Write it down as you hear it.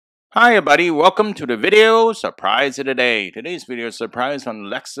Hi everybody, welcome to the video surprise of the day. Today's video surprise on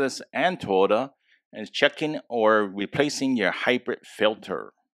Lexus and Toyota and checking or replacing your hybrid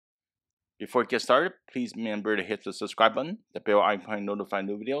filter. Before we get started, please remember to hit the subscribe button, the bell icon to notify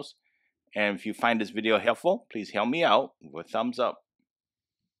new videos. And if you find this video helpful, please help me out with a thumbs up.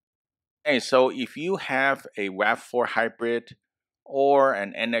 Okay, so if you have a Rav4 Hybrid or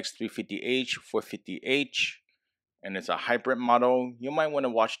an NX 350H, 450H, and it's a hybrid model, you might want to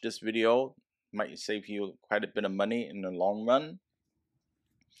watch this video. It might save you quite a bit of money in the long run.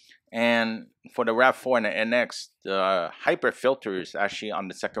 And for the Rav4 and the NX, the hybrid filter is actually on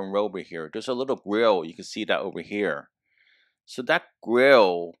the second row over here. There's a little grill, you can see that over here. So that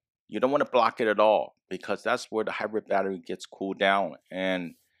grill, you don't want to block it at all, because that's where the hybrid battery gets cooled down,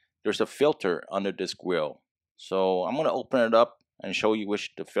 and there's a filter under this grill. So I'm going to open it up and show you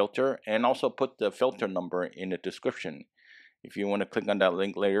which the filter, and also put the filter number in the description. If you want to click on that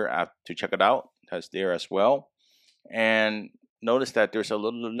link later to check it out, that's there as well. And notice that there's a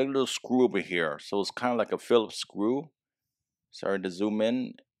little screw over here. So it's kind of like a Phillips screw. Sorry, the zoom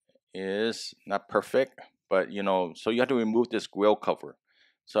in is not perfect, but so you have to remove this grill cover.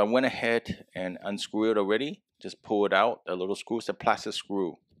 So I went ahead and unscrewed it already. Just pull it out. The little screw is a plastic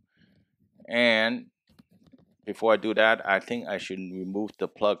screw. And before I do that, I think I should remove the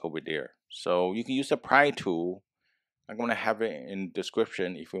plug over there. So you can use a pry tool. I'm going to have it in the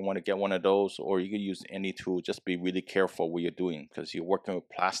description if you want to get one of those, or you can use any tool. Just be really careful what you're doing, because you're working with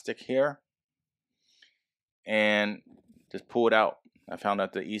plastic here. And just pull it out. I found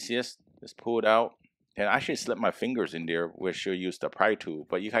that the easiest. Just pull it out. And I actually slip my fingers in there, which you use the pry tool.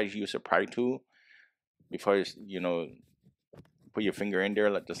 But you guys use a pry tool before put your finger in there,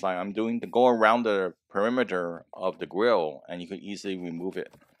 like just like I'm doing, to go around the perimeter of the grill, and you can easily remove it.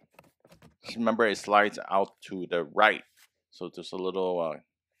 Just remember, it slides out to the right, so there's a little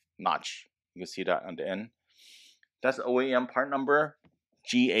notch. You can see that on the end. That's OEM part number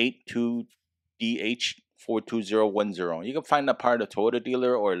G82DH42010. You can find that part at a Toyota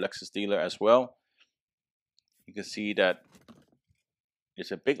dealer or a Lexus dealer as well. You can see that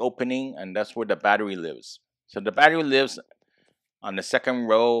it's a big opening, and that's where the battery lives. So the battery lives on the second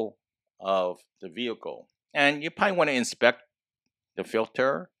row of the vehicle. And you probably want to inspect the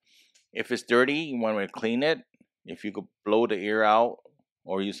filter. If it's dirty, you want to clean it. If you could blow the air out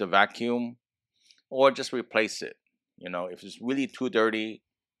or use a vacuum, or just replace it. If it's really too dirty,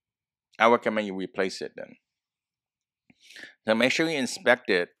 I recommend you replace it then. So make sure you inspect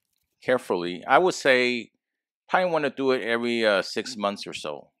it carefully. I would say probably want to do it every 6 months or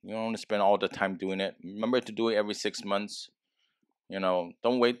so. You don't want to spend all the time doing it. Remember to do it every 6 months.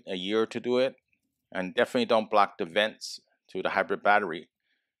 Don't wait a year to do it, and definitely don't block the vents to the hybrid battery.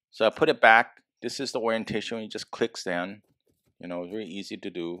 So I put it back. This is the orientation. You just click down. It's very easy to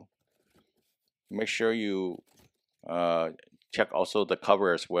do. Make sure you check also the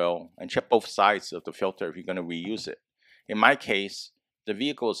cover as well, and check both sides of the filter if you're going to reuse it. In my case, the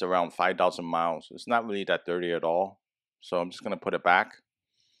vehicle is around 5,000 miles. It's not really that dirty at all. So I'm just going to put it back.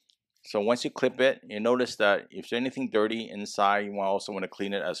 So once you clip it, you notice that if there's anything dirty inside, you also want to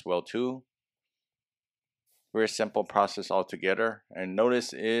clean it as well too. Very simple process altogether. And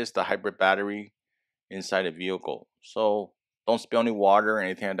notice is the hybrid battery inside the vehicle. So don't spill any water or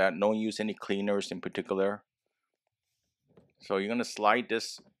anything like that. Don't use any cleaners in particular. So you're going to slide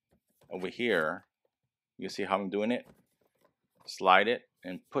this over here. You see how I'm doing it? Slide it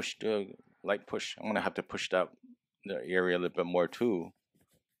and push, the light push. I'm going to have to push the area a little bit more too.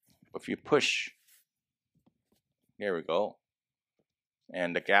 If you push, there we go,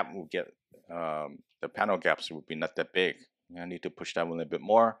 and the gap will get, the panel gaps will be not that big. I need to push that one a little bit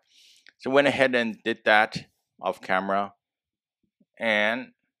more. So went ahead and did that off camera,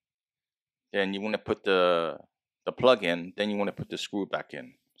 and then you want to put the plug in, then you want to put the screw back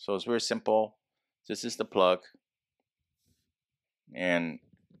in. So it's very simple. This is the plug, and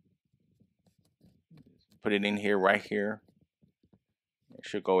put it in here, right here. It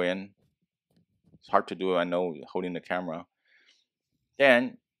should go in. It's hard to do, I know, holding the camera.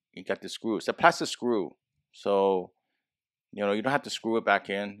 Then you got the screw. It's a plastic screw, so you don't have to screw it back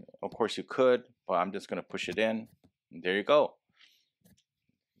in. Of course you could, but I'm just going to push it in, and there you go.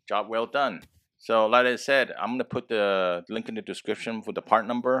 Job well done. So like I said, I'm going to put the link in the description for the part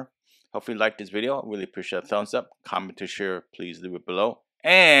number. Hopefully you like this video. I really appreciate a thumbs up. Comment to share, please leave it below,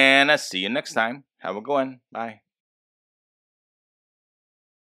 and I'll see you next time. Have a good one. Bye.